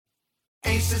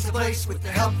Ace is the place with the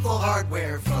helpful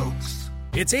hardware, folks.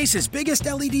 It's Ace's biggest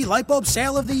LED light bulb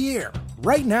sale of the year.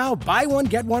 Right now, buy one,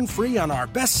 get one free on our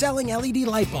best-selling LED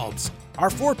light bulbs. Our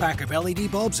 4-pack of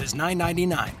LED bulbs is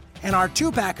 $9.99, and our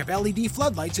 2-pack of LED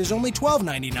floodlights is only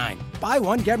 $12.99. Buy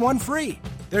one, get one free.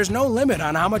 There's no limit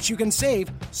on how much you can save,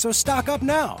 so stock up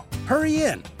now. Hurry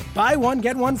in. Buy one,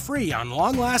 get one free on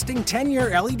long-lasting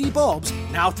 10-year LED bulbs,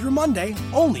 now through Monday,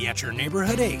 only at your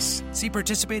neighborhood Ace. See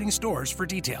participating stores for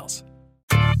details.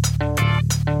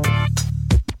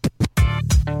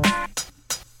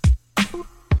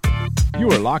 You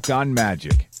are Locked On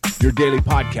Magic, your daily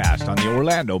podcast on the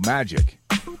Orlando Magic.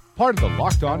 Part of the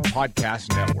Locked On Podcast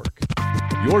Network.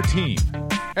 Your team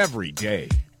every day.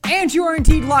 And you are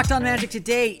indeed Locked On Magic.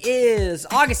 Today is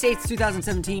August 8th,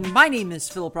 2017. My name is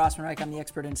Philip Rossman-Reich. I'm the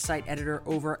expert insight editor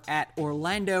over at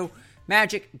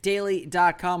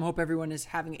OrlandoMagicDaily.com. Hope everyone is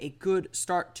having a good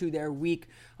start to their week.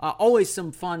 Always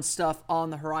some fun stuff on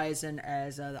the horizon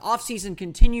as the offseason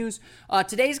continues.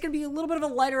 Today's going to be a little bit of a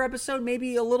lighter episode,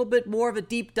 maybe a little bit more of a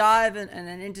deep dive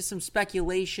and into some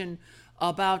speculation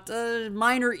about a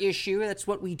minor issue. That's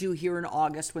what we do here in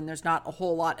August when there's not a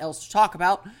whole lot else to talk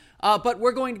about. But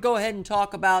we're going to go ahead and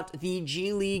talk about the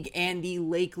G League and the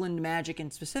Lakeland Magic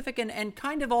in specific, and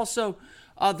kind of also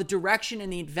the direction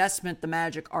and the investment the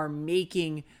Magic are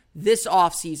making this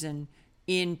offseason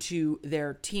into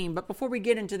their team. But before we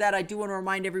get into that, I do want to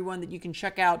remind everyone that you can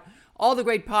check out all the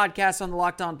great podcasts on the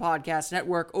Locked On Podcast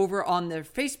Network over on their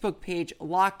Facebook page,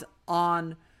 Locked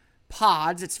On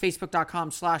Pods. It's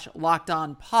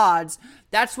facebook.com/LockedOnPods.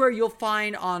 That's where you'll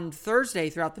find on Thursday,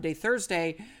 throughout the day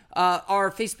Thursday, our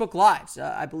Facebook Lives.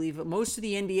 I believe most of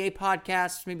the NBA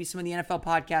podcasts, maybe some of the NFL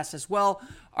podcasts as well,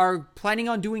 are planning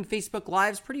on doing Facebook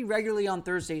Lives pretty regularly on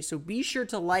Thursday. So be sure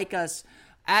to like us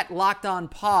at Locked On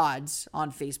Pods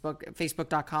on Facebook,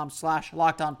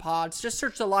 facebook.com/LockedOnPods. Just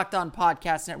search the Locked On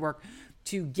Podcast Network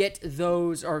to get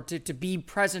those, or to be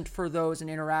present for those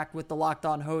and interact with the Locked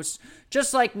On hosts.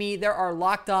 Just like me, there are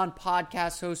Locked On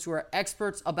Podcast hosts who are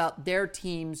experts about their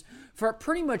teams for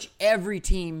pretty much every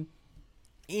team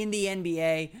in the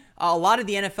NBA, a lot of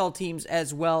the NFL teams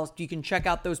as well. You can check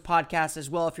out those podcasts as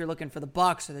well if you're looking for the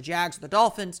Bucks or the Jags or the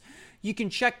Dolphins. You can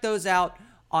check those out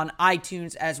on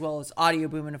iTunes as well as Audio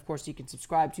Boom. And of course, you can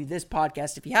subscribe to this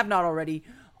podcast if you have not already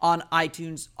on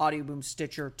iTunes, Audio Boom,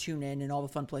 Stitcher, TuneIn, and all the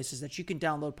fun places that you can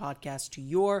download podcasts to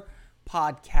your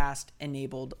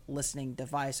podcast-enabled listening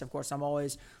device. Of course, I'm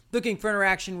always looking for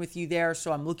interaction with you there,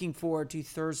 so I'm looking forward to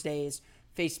Thursday's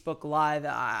Facebook Live.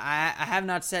 I have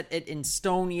not set it in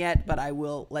stone yet, but I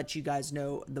will let you guys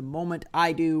know the moment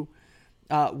I do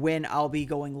when I'll be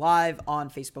going live on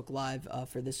Facebook Live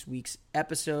for this week's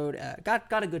episode.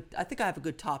 Got a good. I think I have a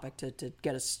good topic to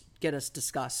get us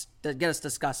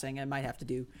discussing. I might have to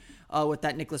do with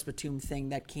that Nicholas Batum thing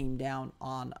that came down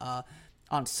on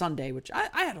Sunday, which I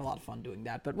had a lot of fun doing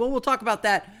that. But we'll talk about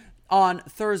that on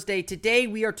Thursday. Today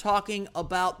we are talking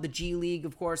about the G League,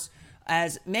 of course.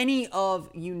 As many of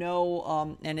you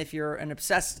know, and if you're an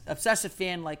obsessive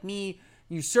fan like me,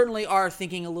 you certainly are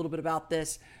thinking a little bit about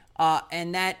this,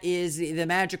 and that is the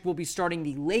Magic will be starting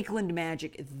the Lakeland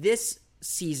Magic this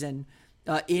season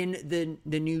in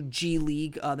the new G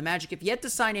League. The Magic have yet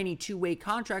to sign any two-way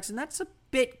contracts, and that's a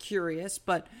bit curious,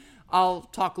 but I'll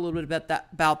talk a little bit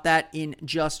about that in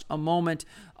just a moment.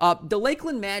 The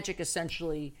Lakeland Magic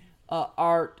essentially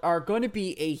are going to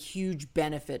be a huge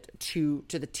benefit to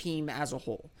the team as a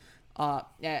whole.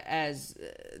 As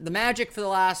the Magic for the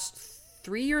last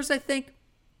 3 years, I think,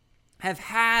 have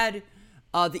had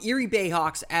the Erie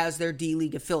Bayhawks as their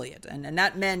D-League affiliate. And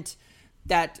that meant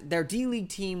that their D-League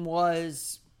team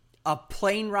was a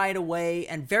plane ride away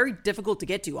and very difficult to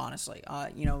get to, honestly.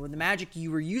 With the Magic,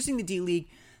 you were using the D-League,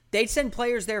 they'd send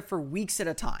players there for weeks at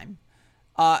a time.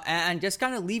 And just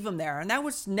kind of leave them there. And that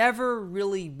was never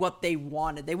really what they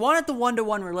wanted. They wanted the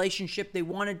one-to-one relationship. They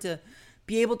wanted to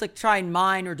be able to try and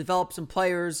mine or develop some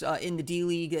players in the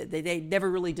D-League. They never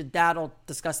really did that. I'll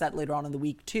discuss that later on in the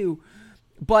week too.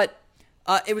 But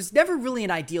it was never really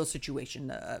an ideal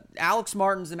situation. Alex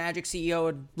Martins, the Magic CEO,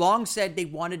 had long said they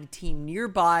wanted a team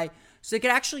nearby so they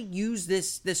could actually use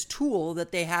this tool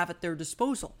that they have at their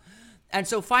disposal. And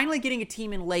so finally getting a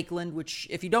team in Lakeland, which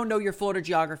if you don't know your Florida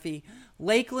geography,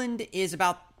 Lakeland is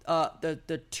about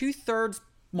the 2/3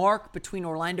 mark between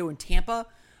Orlando and Tampa.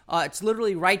 It's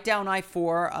literally right down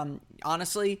I-4.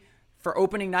 Honestly, for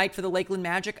opening night for the Lakeland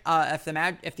Magic,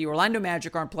 if the Orlando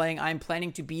Magic aren't playing, I'm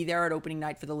planning to be there at opening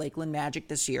night for the Lakeland Magic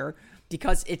this year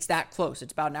because it's that close.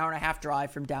 It's about an hour and a half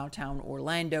drive from downtown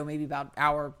Orlando, maybe about an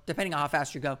hour, depending on how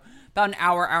fast you go, about an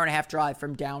hour and a half drive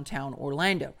from downtown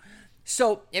Orlando.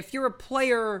 So if you're a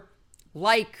player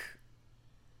like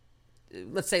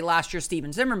let's say last year,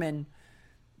 Steven Zimmerman,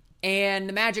 and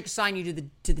the Magic assign you to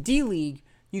the D-League,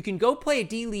 you can go play a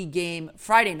D-League game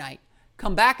Friday night,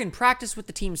 come back and practice with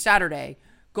the team Saturday,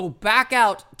 go back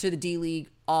out to the D-League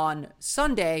on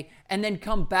Sunday, and then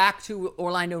come back to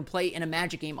Orlando and play in a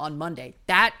Magic game on Monday.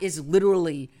 That is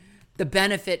literally the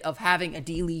benefit of having a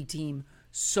D-League team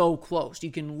so close.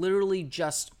 You can literally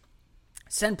just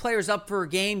send players up for a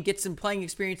game, get some playing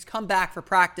experience, come back for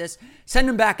practice, send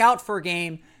them back out for a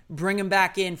game, bring them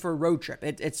back in for a road trip.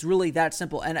 It's really that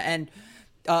simple. And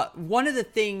one of the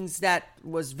things that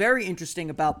was very interesting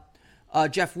about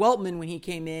Jeff Weltman when he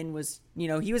came in was,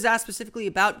 he was asked specifically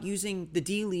about using the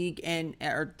D-League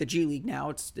or the G-League now.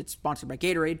 It's sponsored by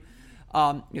Gatorade.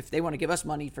 If they want to give us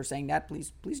money for saying that,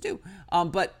 please do.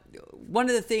 But one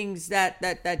of the things that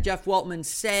Jeff Weltman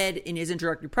said in his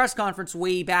introductory press conference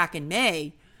way back in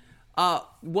May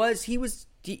was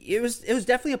it was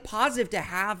definitely a positive to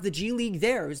have the G League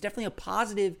there. It was definitely a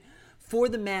positive for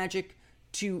the Magic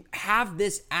to have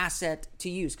this asset to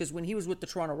use, because when he was with the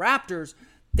Toronto Raptors,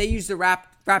 they used the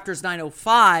Raptors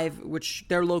 905, which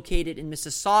they're located in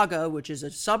Mississauga, which is a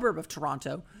suburb of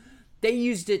Toronto. They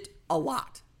used it a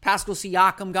lot. Pascal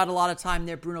Siakam got a lot of time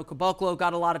there. Bruno Caboclo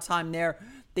got a lot of time there.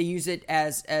 They use it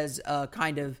as a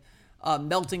kind of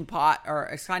melting pot, or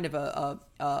as kind of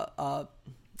a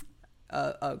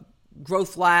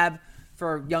growth lab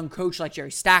for a young coach like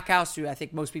Jerry Stackhouse, who I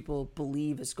think most people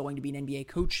believe is going to be an NBA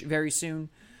coach very soon.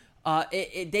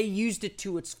 They used it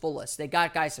to its fullest. They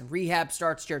got guys in rehab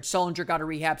starts. Jared Sullinger got a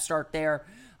rehab start there.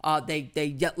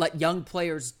 They let young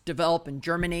players develop and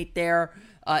germinate there.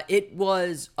 It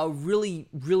was a really,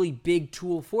 really big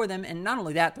tool for them. And not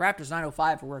only that, the Raptors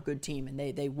 905 were a good team, and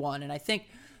they won. And I think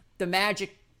the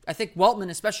Magic, Weltman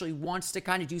especially, wants to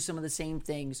kind of do some of the same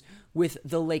things with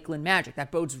the Lakeland Magic. That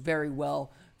bodes very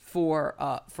well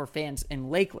for fans in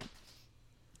Lakeland.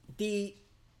 The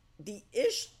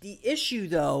issue,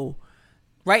 though,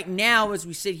 right now as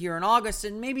we sit here in August,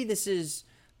 and maybe this is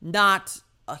not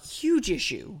a huge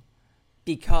issue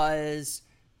because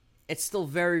it's still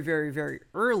very, very, very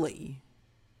early.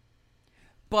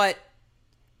 But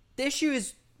the issue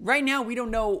is, right now we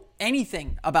don't know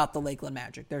anything about the Lakeland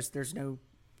Magic. There's no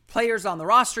players on the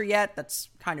roster yet. That's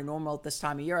kind of normal at this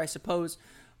time of year, I suppose.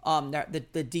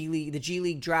 The G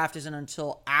League draft isn't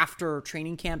until after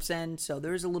training camps end, so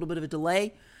there's a little bit of a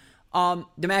delay.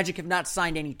 The Magic have not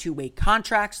signed any two-way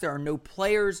contracts. There are no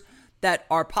players that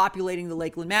are populating the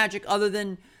Lakeland Magic other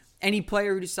than any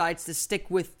player who decides to stick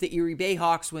with the Erie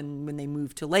Bayhawks when they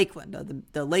move to Lakeland.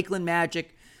 The Lakeland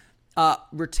Magic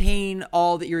retain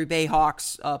all the Erie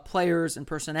Bayhawks players and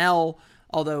personnel,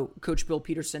 although Coach Bill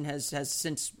Peterson has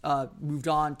since moved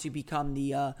on to become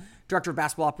the Director of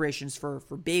Basketball Operations for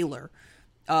Baylor.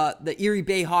 The Erie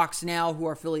Bayhawks now, who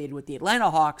are affiliated with the Atlanta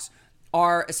Hawks,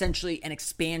 are essentially an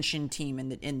expansion team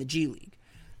in the G League.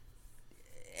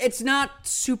 It's not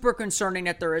super concerning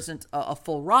that there isn't a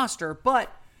full roster,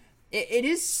 but it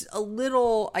is a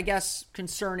little, I guess,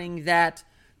 concerning that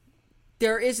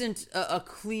there isn't a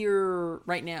clear,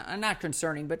 right now, not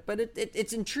concerning, but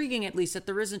it's intriguing at least that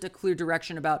there isn't a clear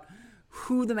direction about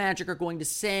who the Magic are going to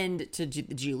send to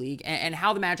the G League and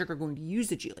how the Magic are going to use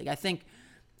the G League. I think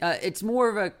it's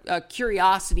more of a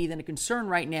curiosity than a concern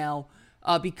right now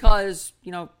because,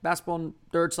 basketball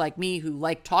nerds like me who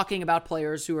like talking about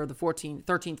players who are the 13th,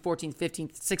 14th,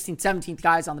 15th, 16th, 17th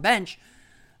guys on the bench,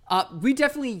 we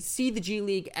definitely see the G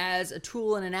League as a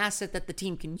tool and an asset that the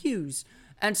team can use.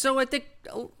 And so I think,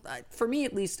 for me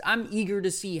at least, I'm eager to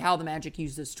see how the Magic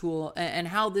use this tool and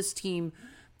how this team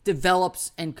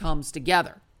develops and comes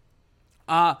together.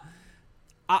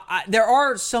 There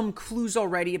are some clues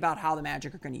already about how the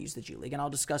Magic are going to use the G League, and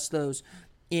I'll discuss those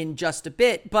in just a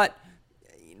bit. But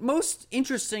most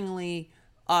interestingly,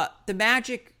 the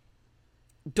Magic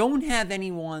don't have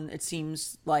anyone, it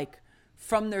seems like,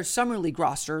 from their Summer League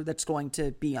roster that's going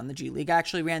to be on the G League. I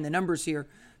actually ran the numbers here.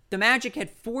 The Magic had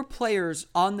 4 players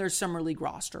on their Summer League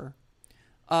roster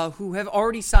who have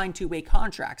already signed two-way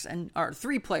contracts, or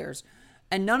 3 players,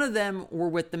 and none of them were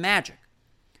with the Magic.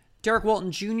 Derek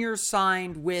Walton Jr.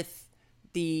 signed with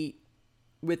the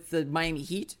Miami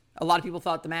Heat. A lot of people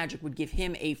thought the Magic would give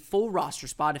him a full roster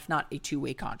spot, if not a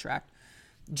two-way contract.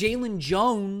 Jalen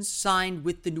Jones signed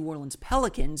with the New Orleans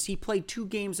Pelicans. He played 2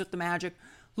 games with the Magic,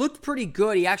 looked pretty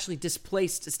good. He actually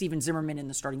displaced Steven Zimmerman in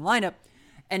the starting lineup.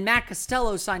 And Matt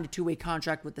Costello signed a two-way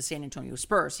contract with the San Antonio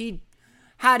Spurs. He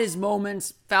had his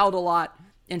moments, fouled a lot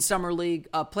in Summer League,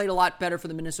 played a lot better for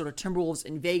the Minnesota Timberwolves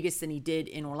in Vegas than he did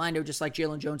in Orlando, just like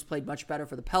Jalen Jones played much better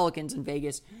for the Pelicans in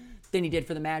Vegas than he did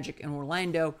for the Magic in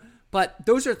Orlando. But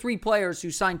those are 3 players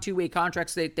who signed two-way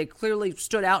contracts. They clearly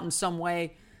stood out in some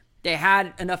way. they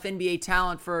had enough NBA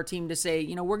talent for a team to say,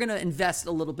 we're going to invest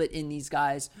a little bit in these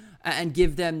guys and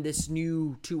give them this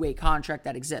new two-way contract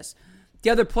that exists. The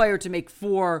other player to make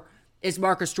 4 is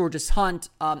Marcus Georges-Hunt.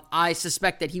 I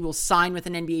suspect that he will sign with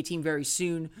an NBA team very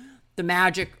soon. The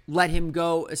Magic let him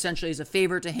go essentially as a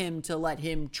favor to him to let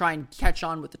him try and catch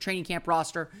on with the training camp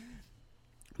roster.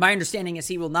 My understanding is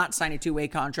he will not sign a two-way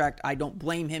contract. I don't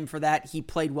blame him for that. He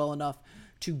played well enough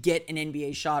to get an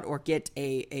NBA shot or get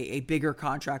a bigger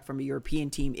contract from a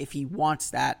European team if he wants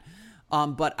that.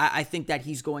 But I think that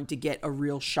he's going to get a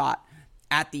real shot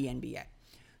at the NBA.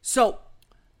 So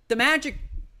the Magic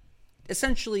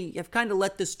essentially have kind of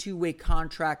let this two-way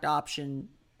contract option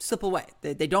slip away.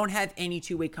 They don't have any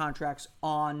two-way contracts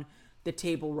on the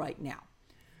table right now.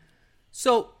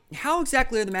 So how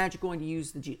exactly are the Magic going to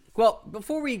use the G League? Well,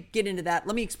 before we get into that,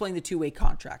 let me explain the two-way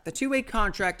contract. The two-way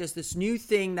contract is this new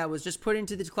thing that was just put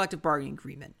into the collective bargaining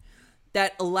agreement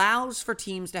that allows for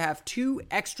teams to have 2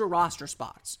 extra roster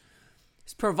spots,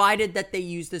 provided that they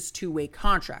use this two-way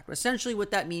contract. Essentially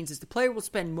what that means is the player will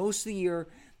spend most of the year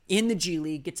in the G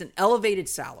League, gets an elevated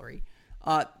salary,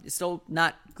 still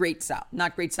not great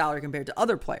salary compared to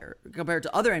other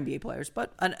NBA players,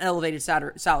 but an elevated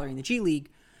salary in the G League.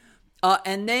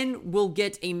 And then we'll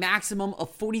get a maximum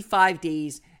of 45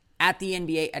 days at the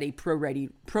NBA at a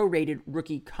prorated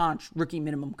rookie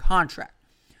minimum contract.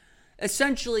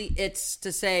 Essentially, it's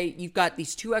to say you've got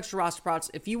these 2 extra roster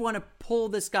spots. If you want to pull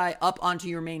this guy up onto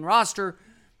your main roster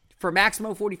for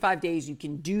maximum 45 days, you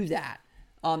can do that.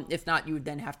 If not, you would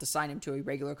then have to sign him to a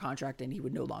regular contract and he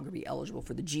would no longer be eligible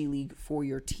for the G League for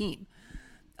your team.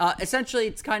 Essentially,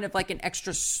 it's kind of like an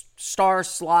extra star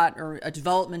slot or a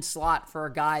development slot for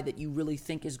a guy that you really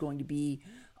think is going to be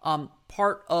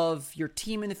part of your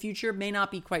team in the future. May not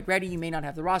be quite ready. You may not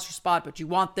have the roster spot, but you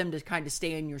want them to kind of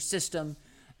stay in your system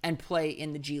and play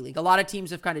in the G League. A lot of teams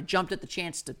have kind of jumped at the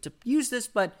chance to use this,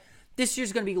 but this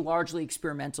year's going to be largely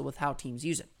experimental with how teams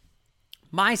use it.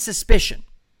 My suspicion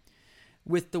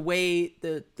with the way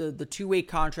the two-way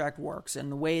contract works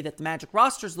and the way that the Magic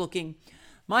roster is looking,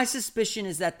 my suspicion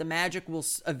is that the Magic will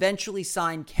eventually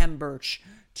sign Khem Birch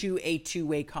to a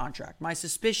two-way contract. My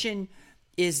suspicion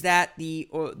is that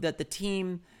the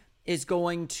team is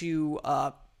going to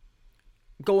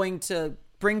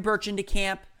bring Birch into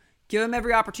camp, give him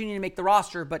every opportunity to make the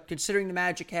roster, but considering the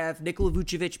Magic have Nikola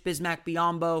Vucevic, Bismack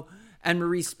Biyombo, and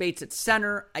Maurice Spates at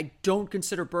center, I don't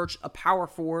consider Birch a power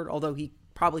forward, although he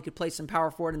probably could play some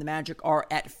power forward, and the Magic are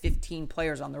at 15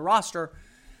 players on the roster.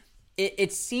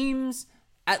 It seems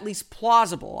at least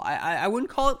plausible. I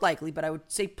wouldn't call it likely, but I would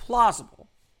say plausible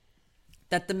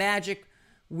that the Magic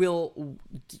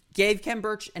gave Khem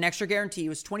Birch an extra guarantee. It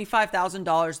was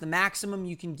 $25,000. The maximum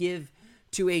you can give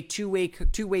to a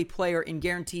two-way player in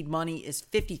guaranteed money is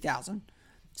 $50,000.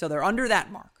 So they're under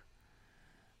that mark.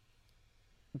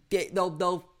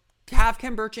 They'll have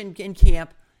Khem Birch in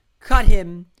camp, cut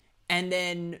him, and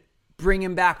then bring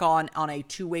him back on a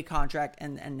two-way contract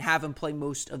and have him play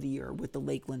most of the year with the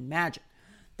Lakeland Magic.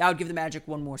 That would give the Magic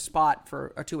one more spot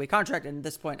for a two-way contract, and at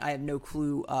this point, I have no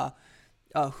clue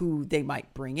who they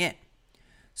might bring in.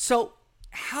 So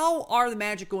how are the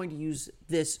Magic going to use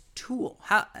this tool?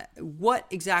 What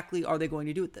exactly are they going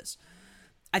to do with this?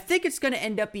 I think it's going to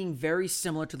end up being very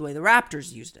similar to the way the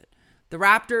Raptors used it. The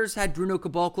Raptors had Bruno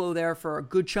Caboclo there for a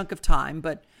good chunk of time,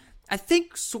 but I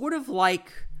think sort of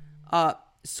like how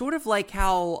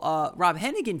Rob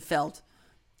Hennigan felt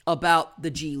about the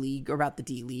G League or about the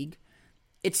D League.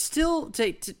 It's still,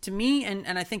 to me,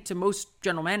 and I think to most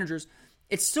general managers,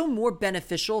 it's still more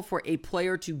beneficial for a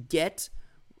player to get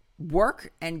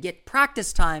work and get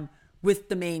practice time with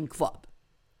the main club.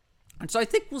 And so I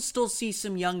think we'll still see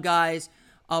some young guys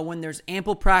when there's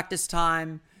ample practice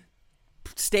time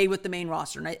stay with the main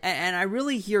roster. And I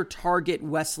really here target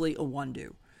Wesley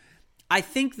Iwundu. I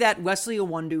think that Wesley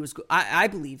Iwundu is, I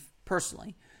believe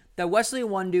personally, that Wesley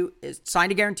Iwundu is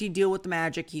signed a guaranteed deal with the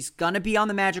Magic. He's going to be on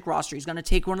the Magic roster. He's going to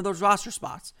take one of those roster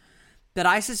spots. That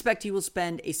I suspect he will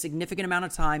spend a significant amount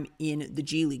of time in the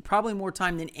G League. Probably more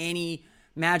time than any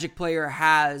Magic player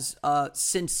has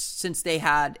since they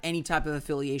had any type of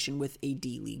affiliation with a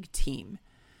D League team.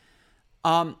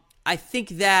 I think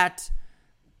that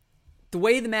the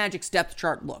way the Magic's depth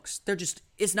chart looks, there just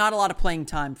is not a lot of playing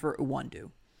time for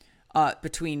Iwundu.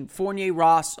 Between Fournier,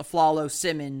 Ross, Afflalo,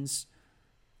 Simmons,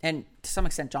 and to some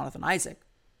extent Jonathan Isaac,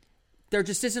 there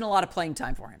just isn't a lot of playing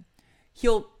time for him.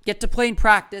 He'll get to play in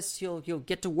practice. He'll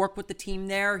get to work with the team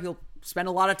there. He'll spend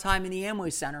a lot of time in the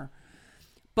Amway Center.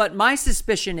 But my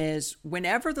suspicion is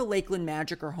whenever the Lakeland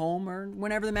Magic are home or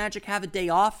whenever the Magic have a day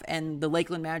off and the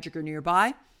Lakeland Magic are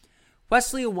nearby,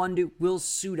 Wesley Iwundu will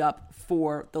suit up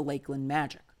for the Lakeland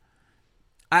Magic.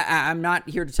 I'm not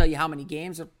here to tell you how many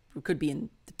games. It could be in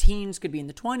the teens, could be in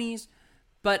the 20s.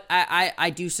 But I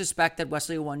do suspect that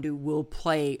Wesley Iwundu will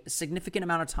play a significant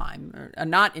amount of time, or a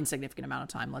not insignificant amount of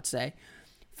time, let's say,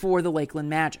 for the Lakeland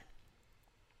Magic.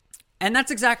 And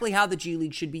that's exactly how the G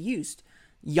League should be used.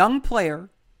 Young player,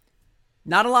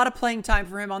 not a lot of playing time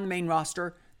for him on the main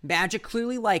roster. Magic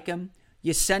clearly like him.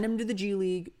 You send him to the G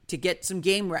League to get some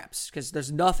game reps, because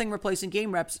there's nothing replacing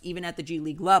game reps even at the G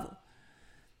League level.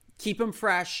 Keep him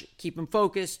fresh, keep him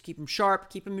focused, keep him sharp,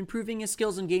 keep him improving his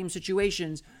skills in game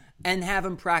situations, and have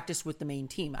him practice with the main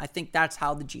team. I think that's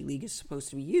how the G League is supposed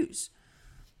to be used.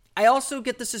 I also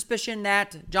get the suspicion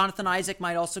that Jonathan Isaac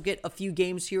might also get a few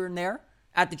games here and there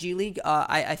at the G League.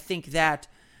 I think that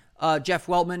Jeff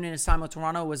Weltman in his time with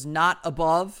Toronto was not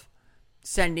above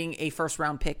sending a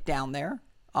first-round pick down there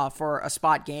for a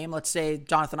spot game. Let's say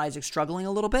Jonathan Isaac's struggling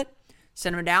a little bit.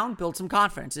 Send him down, build some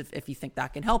confidence if you think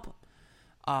that can help him.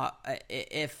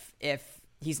 If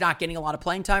he's not getting a lot of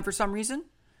playing time for some reason,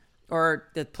 or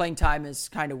the playing time is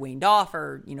kind of waned off,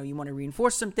 or you want to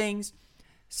reinforce some things,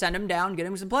 send him down, get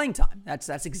him some playing time.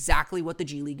 That's exactly what the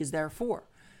G League is there for.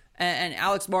 And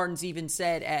Alex Martins even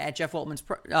said at Jeff Weltman's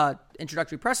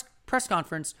introductory press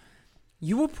conference,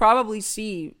 you will probably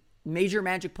see major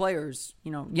Magic players,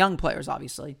 young players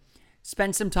obviously,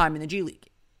 spend some time in the G League.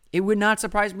 It would not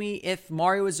surprise me if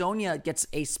Mario Hezonja gets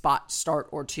a spot start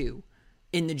or two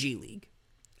in the G League,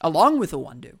 along with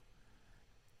Iwundu.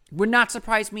 Would not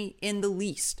surprise me in the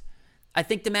least. I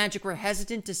think the Magic were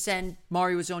hesitant to send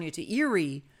Mario Hezonja to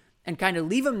Erie and kind of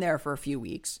leave him there for a few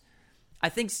weeks. I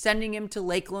think sending him to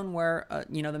Lakeland where,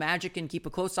 the Magic can keep a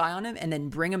close eye on him and then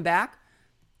bring him back,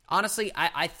 honestly,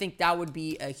 I think that would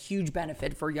be a huge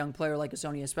benefit for a young player like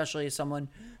Hezonja, especially as someone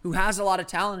who has a lot of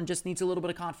talent and just needs a little bit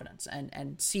of confidence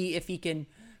and see if he can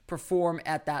perform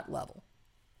at that level.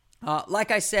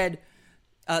 Like I said,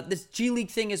 this G League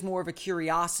thing is more of a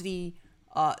curiosity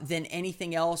than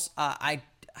anything else. I'm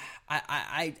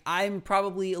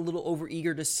probably a little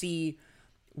overeager to see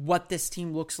what this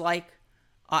team looks like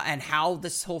and how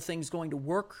this whole thing's going to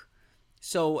work.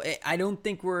 So I don't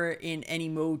think we're in any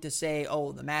mode to say,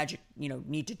 oh, the Magic,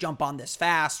 need to jump on this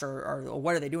fast or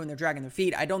what are they doing? They're dragging their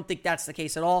feet. I don't think that's the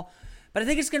case at all. But I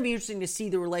think it's going to be interesting to see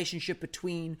the relationship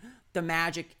between the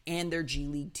Magic and their G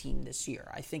League team this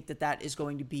year. I think that is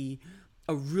going to be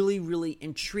a really, really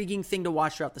intriguing thing to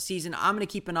watch throughout the season. I'm going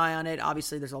to keep an eye on it.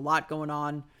 Obviously, there's a lot going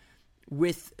on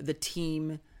with the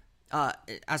team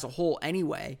as a whole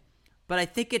anyway. But I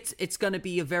think it's going to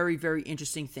be a very, very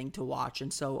interesting thing to watch.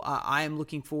 And so I am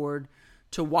looking forward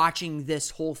to watching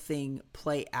this whole thing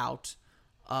play out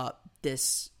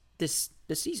this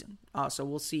season. So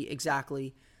we'll see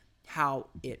exactly how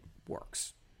it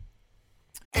works.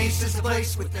 Ace is the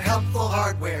place with the helpful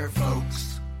hardware,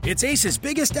 folks. It's Ace's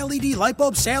biggest LED light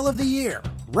bulb sale of the year.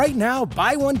 Right now,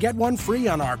 buy one, get one free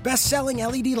on our best-selling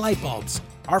LED light bulbs.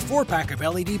 Our 4-pack of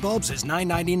LED bulbs is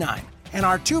 $9.99. And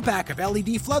our 2-pack of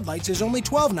LED floodlights is only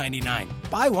 $12.99.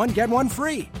 Buy one, get one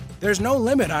free. There's no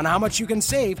limit on how much you can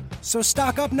save, so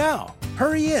stock up now.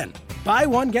 Hurry in. Buy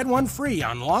one, get one free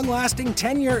on long-lasting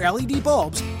 10-year LED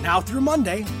bulbs, now through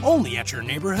Monday, only at your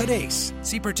neighborhood Ace.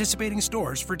 See participating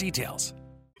stores for details.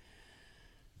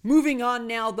 Moving on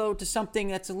now, though, to something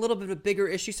that's a little bit of a bigger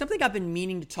issue, something I've been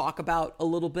meaning to talk about a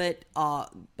little bit,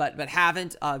 but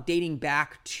haven't, dating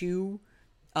back to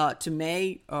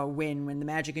May when the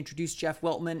Magic introduced Jeff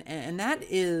Weltman, and that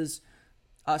is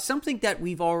something that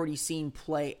we've already seen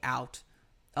play out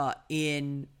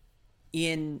in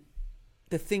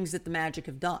the things that the Magic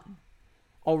have done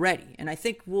already. And I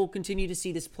think we'll continue to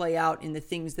see this play out in the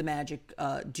things the Magic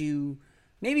do,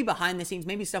 maybe behind the scenes,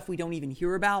 maybe stuff we don't even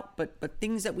hear about, but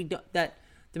things that that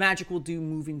the Magic will do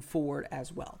moving forward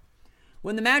as well.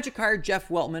 When the Magic hired Jeff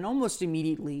Weltman, almost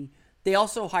immediately, they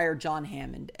also hired John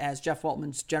Hammond as Jeff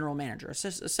Weltman's general manager,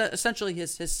 essentially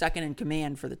his second in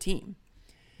command for the team.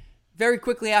 Very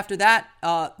quickly after that,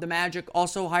 the Magic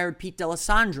also hired Pete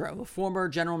D'Alessandro, a former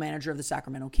general manager of the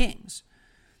Sacramento Kings.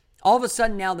 All of a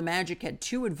sudden now the Magic had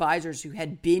two advisors who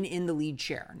had been in the lead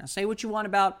chair. Now say what you want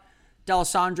about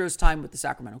D'Alessandro's time with the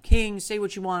Sacramento Kings, say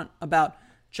what you want about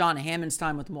John Hammond's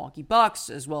time with the Milwaukee Bucks,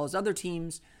 as well as other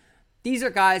teams. These are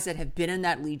guys that have been in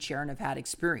that lead chair and have had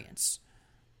experience.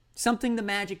 Something the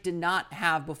Magic did not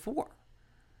have before.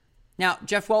 Now,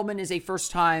 Jeff Weltman is a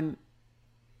first-time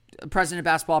president of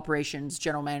basketball operations,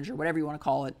 general manager, whatever you want to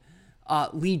call it,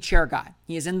 lead chair guy.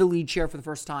 He is in the lead chair for the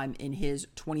first time in his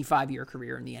 25-year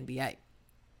career in the NBA.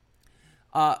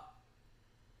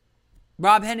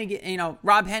 Rob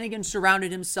Hennigan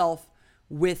surrounded himself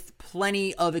with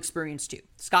plenty of experience too.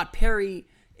 Scott Perry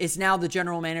is now the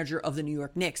general manager of the New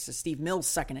York Knicks, Steve Mills'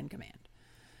 second in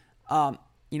command.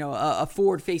 a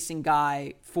forward-facing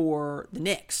guy for the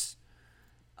Knicks.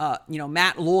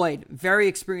 Matt Lloyd, very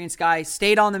experienced guy,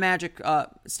 stayed on the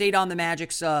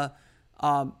Magic's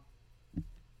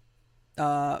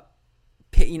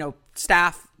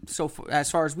staff. So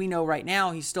as far as we know right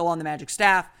now, he's still on the Magic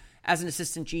staff as an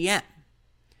assistant GM.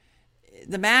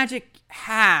 The Magic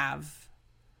have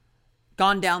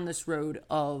gone down this road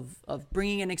of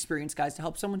bringing in experienced guys to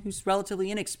help someone who's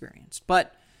relatively inexperienced.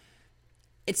 But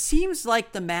it seems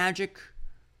like the Magic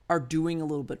are doing a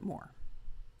little bit more.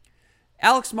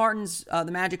 Alex Martins,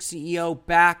 the Magic CEO,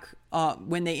 back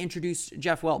when they introduced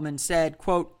Jeff Weltman, said,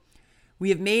 quote, "We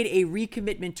have made a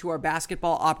recommitment to our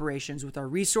basketball operations with our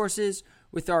resources,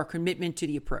 with our commitment to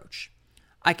the approach.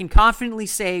 I can confidently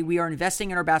say we are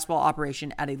investing in our basketball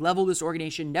operation at a level this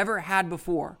organization never had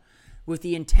before, with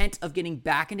the intent of getting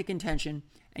back into contention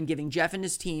and giving Jeff and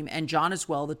his team, and John as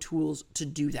well, the tools to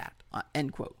do that,"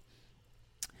 end quote.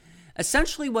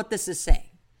 Essentially what this is saying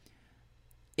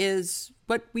is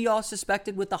what we all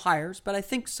suspected with the hires, but I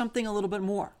think something a little bit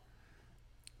more.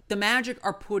 The Magic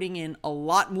are putting in a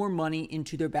lot more money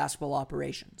into their basketball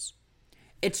operations.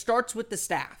 It starts with the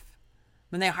staff.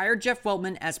 When they hired Jeff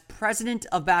Weltman as president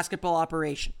of basketball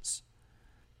operations,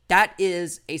 that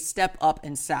is a step up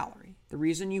in salary. The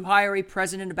reason you hire a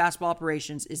president of basketball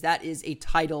operations is that is a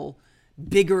title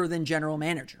bigger than general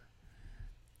manager.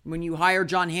 When you hire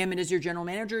John Hammond as your general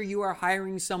manager, you are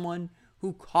hiring someone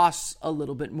who costs a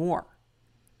little bit more.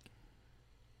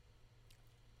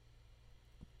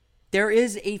 There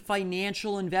is a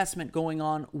financial investment going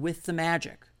on with the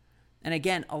Magic. And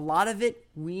again, a lot of it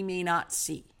we may not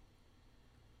see.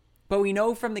 But we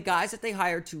know from the guys that they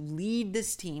hired to lead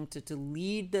this team, to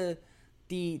lead the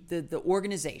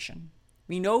organization,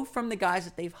 we know from the guys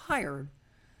that they've hired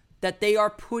that they are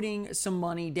putting some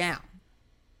money down.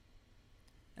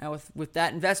 Now, with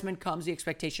that investment comes the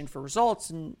expectation for results,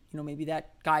 and maybe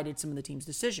that guided some of the team's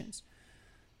decisions.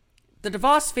 The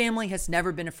DeVos family has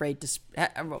never been afraid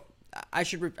to. I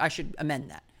should amend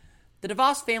that. The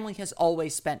DeVos family has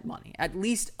always spent money, at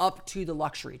least up to the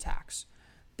luxury tax.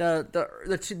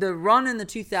 The run in the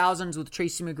 2000s with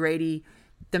Tracy McGrady,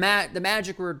 the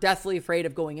Magic were deathly afraid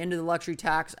of going into the luxury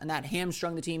tax, and that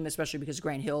hamstrung the team, especially because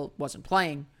Grant Hill wasn't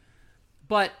playing.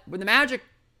 But when the Magic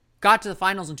got to the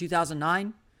finals in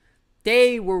 2009,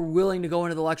 they were willing to go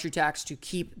into the luxury tax to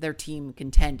keep their team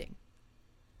contending.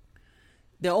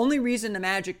 The only reason the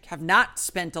Magic have not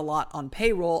spent a lot on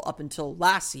payroll up until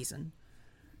last season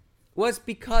was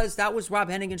because that was Rob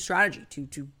Hennigan's strategy,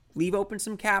 to leave open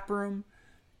some cap room,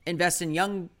 invest in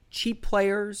young, cheap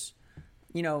players,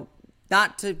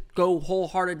 not to go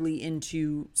wholeheartedly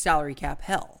into salary cap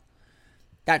hell.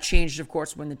 That changed, of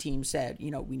course, when the team said,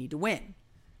 we need to win.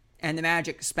 And the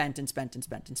Magic spent and spent and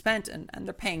spent and spent, and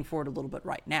they're paying for it a little bit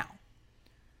right now.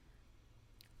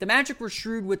 The Magic were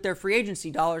shrewd with their free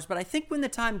agency dollars, but I think when the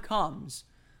time comes,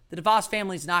 the DeVos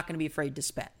family is not going to be afraid to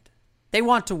spend. They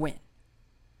want to win.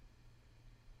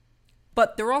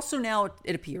 But they're also now,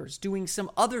 it appears, doing some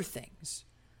other things.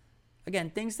 Again,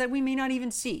 things that we may not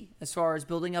even see as far as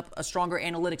building up a stronger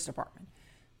analytics department,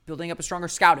 building up a stronger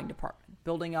scouting department,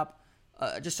 building up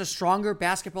just a stronger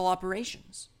basketball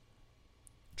operations,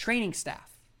 training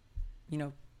staff,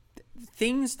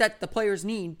 things that the players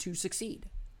need to succeed.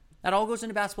 That all goes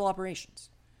into basketball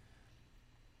operations.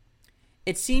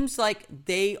 It seems like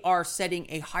they are setting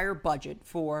a higher budget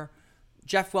for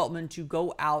Jeff Weltman to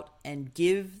go out and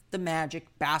give the Magic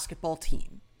basketball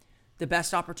team the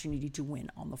best opportunity to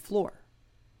win on the floor.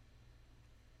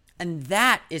 And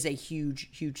that is a huge,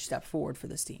 huge step forward for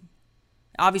this team.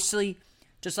 Obviously,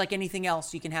 just like anything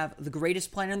else, you can have the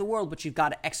greatest plan in the world, but you've got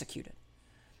to execute it.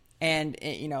 And,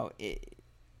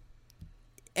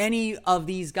 any of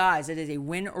these guys, it is a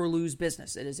win or lose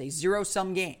business. It is a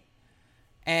zero-sum game.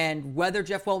 And whether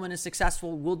Jeff Weltman is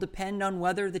successful will depend on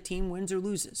whether the team wins or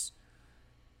loses.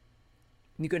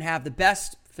 You can have the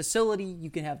best facility, you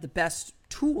can have the best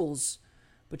tools,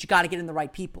 but you got to get in the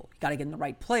right people. You got to get in the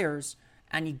right players,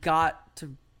 and you got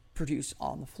to produce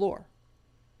on the floor.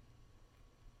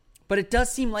 But it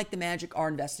does seem like the Magic are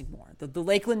investing more. The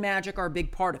Lakeland Magic are a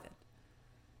big part of it.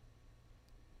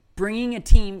 Bringing a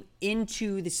team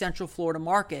into the Central Florida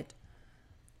market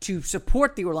to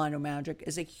support the Orlando Magic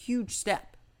is a huge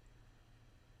step.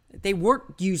 They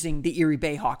weren't using the Erie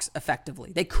Bayhawks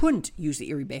effectively. They couldn't use the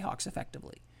Erie Bayhawks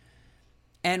effectively.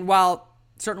 And while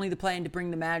certainly the plan to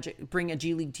bring a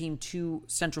G League team to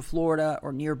Central Florida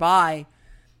or nearby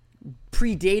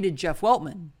predated Jeff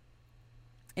Weltman,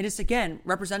 it is again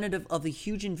representative of the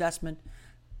huge investment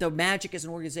the Magic as an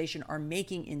organization are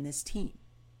making in this team.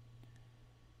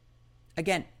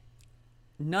 Again,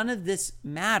 none of this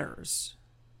matters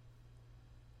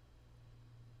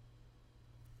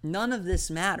none of this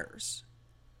matters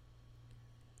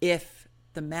if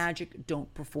the Magic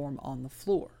don't perform on the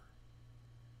floor.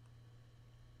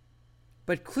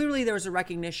 But clearly there was a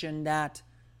recognition that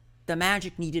the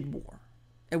Magic needed more.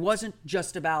 It wasn't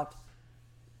just about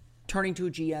turning to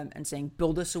a GM and saying,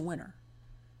 build us a winner.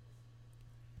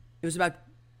 It was about,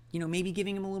 maybe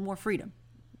giving him a little more freedom.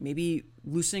 Maybe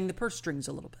loosening the purse strings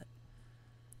a little bit.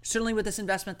 Certainly with this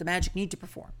investment, the Magic need to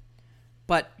perform.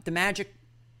 But the Magic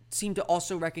seemed to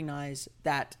also recognize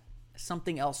that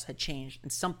something else had changed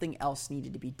and something else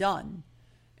needed to be done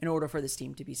in order for this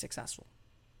team to be successful.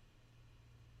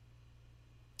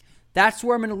 That's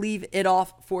where I'm going to leave it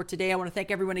off for today. I want to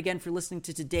thank everyone again for listening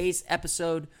to today's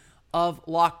episode of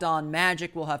Locked On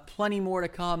Magic. We'll have plenty more to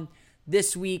come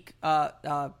this week.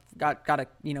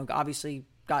 Obviously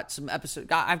got some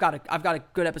episode. I've got a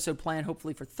good episode planned,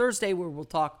 hopefully for Thursday, where we'll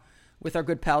talk with our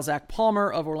good pal Zach Palmer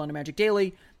of Orlando Magic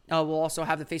Daily. We'll also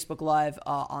have the Facebook Live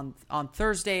on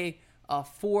Thursday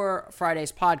for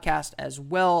Friday's podcast as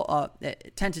well.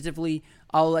 Tentatively,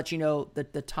 I'll let you know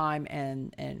the time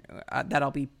and that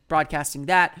I'll be broadcasting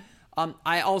that.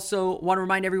 I also want to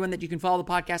remind everyone that you can follow the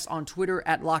podcast on Twitter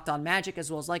at Locked On Magic, as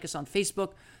well as like us on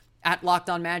Facebook at Locked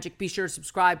On Magic. Be sure to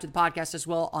subscribe to the podcast as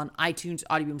well on iTunes,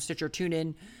 Audioboom, Stitcher,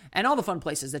 TuneIn, and all the fun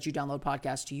places that you download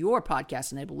podcasts to your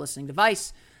podcast-enabled listening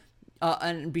device.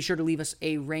 And be sure to leave us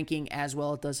a ranking as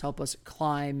well. It does help us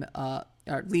climb, or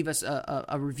leave us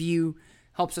a review.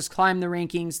 Helps us climb the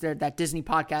rankings. That Disney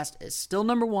podcast is still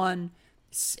number one.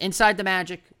 It's inside the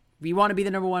Magic. We want to be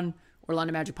the number one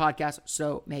Orlando Magic podcast,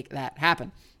 so make that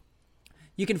happen.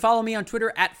 You can follow me on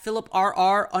Twitter at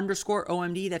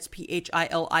PhilipRR_OMD. That's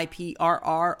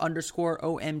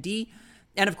PhilipRR_OMD.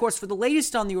 And of course, for the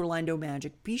latest on the Orlando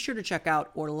Magic, be sure to check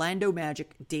out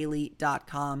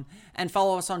OrlandoMagicDaily.com and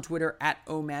follow us on Twitter at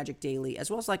OMagicDaily, as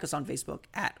well as like us on Facebook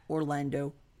at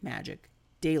Orlando Magic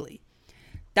Daily.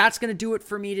 That's going to do it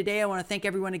for me today. I want to thank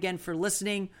everyone again for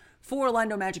listening. For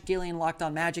Orlando Magic Daily and Locked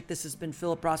On Magic, this has been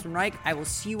Philip Rossman-Reich. I will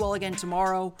see you all again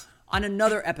tomorrow on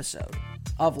another episode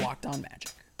of Locked On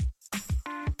Magic.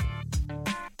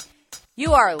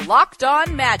 You are Locked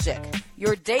On Magic,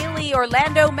 your daily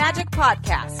Orlando Magic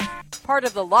podcast, part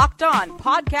of the Locked On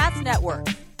Podcast Network,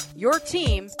 your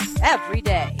team every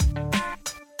day.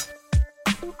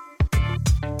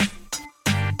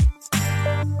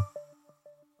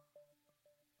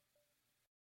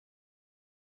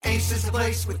 Ace is the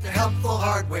place with the helpful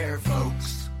hardware,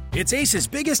 folks. It's Ace's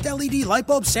biggest LED light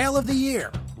bulb sale of the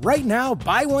year. Right now,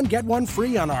 buy one, get one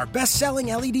free on our best-selling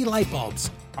LED light bulbs.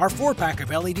 Our 4-pack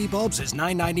of LED bulbs is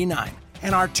 $9.99,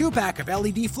 and our 2-pack of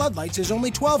LED floodlights is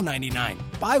only $12.99.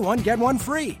 Buy one, get one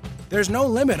free. There's no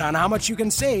limit on how much you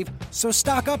can save, so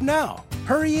stock up now.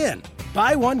 Hurry in.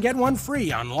 Buy one, get one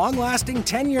free on long-lasting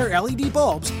 10-year LED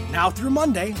bulbs now through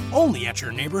Monday, only at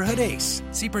your neighborhood Ace.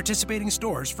 See participating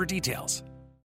stores for details.